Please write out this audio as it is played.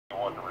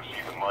want to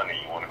receive the money?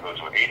 You want to go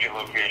to an agent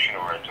location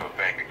or into a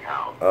bank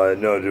account?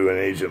 No, do an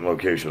agent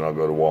location. I'll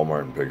go to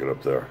Walmart and pick it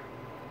up there.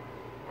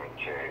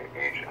 Okay,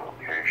 agent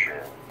location.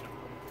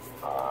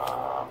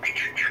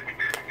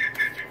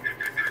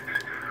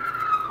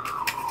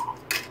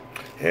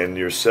 And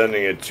you're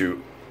sending it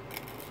to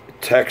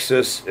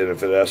Texas, and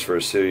if it asks for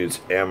a city,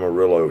 it's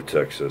Amarillo,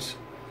 Texas.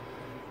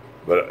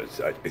 But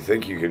I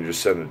think you can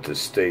just send it to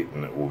state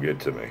and it will get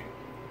to me.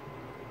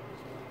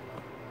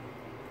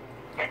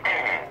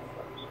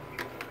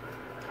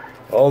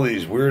 All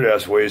these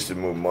weird-ass ways to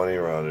move money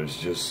around is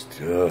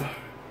just,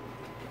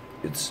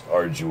 it's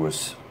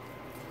arduous.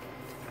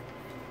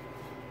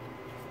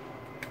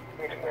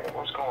 Wait a minute,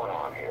 what's going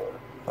on here?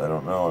 I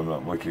don't know, I'm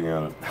not looking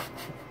at it.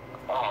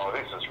 Oh,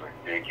 this is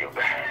ridiculous.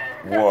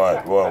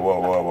 What?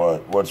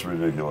 What's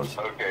ridiculous?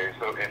 Okay,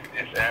 so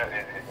it's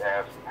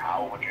asked,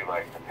 how would you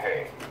like to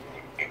pay?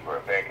 For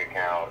a bank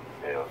account,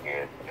 they'll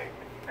get,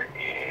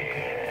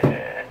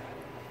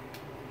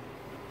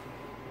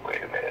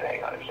 wait a minute,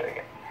 hang on a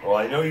second. Well,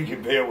 I know you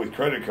can pay it with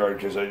credit card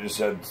because I just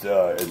had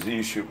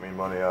Aziz shoot me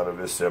money out of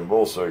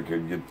Istanbul so I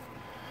could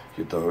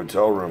get the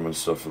hotel room and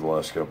stuff for the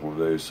last couple of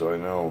days. So I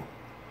know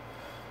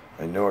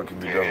it can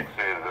be done. It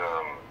says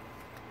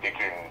it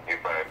can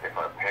if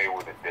I pay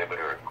with a debit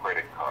or a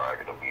credit card,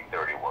 it'll be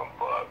 $31.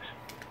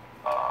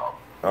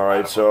 All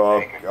right,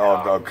 so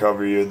I'll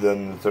cover you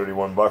then the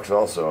 $31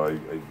 also.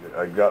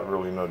 I got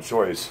really no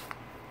choice.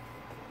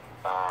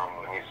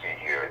 Let me see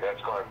here.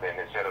 That's going. Then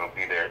it said it'll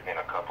be there in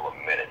a couple of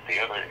minutes. The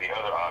other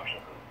option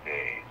is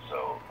days.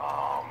 So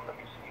let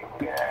me see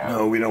what we have.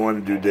 No, we don't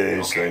want to do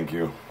days. Okay. Thank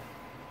you.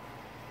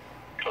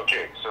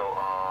 Okay, so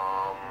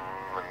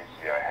let me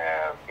see. I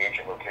have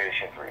agent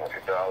location,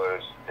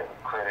 $300,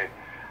 debit credit,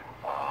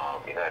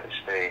 United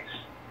States.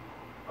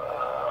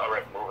 All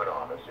right, moving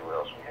on. Let's see what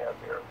else we have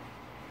here.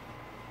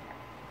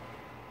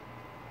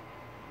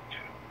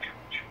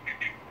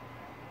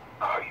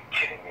 Are you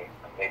kidding me?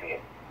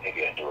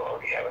 Maybe I do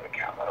already have an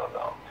account. I don't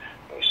know.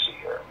 Let me see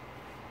here.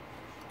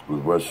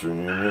 With Western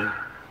Union?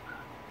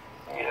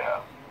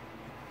 Yeah.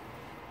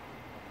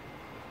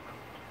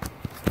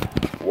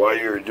 While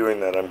you're doing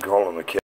that, I'm calling the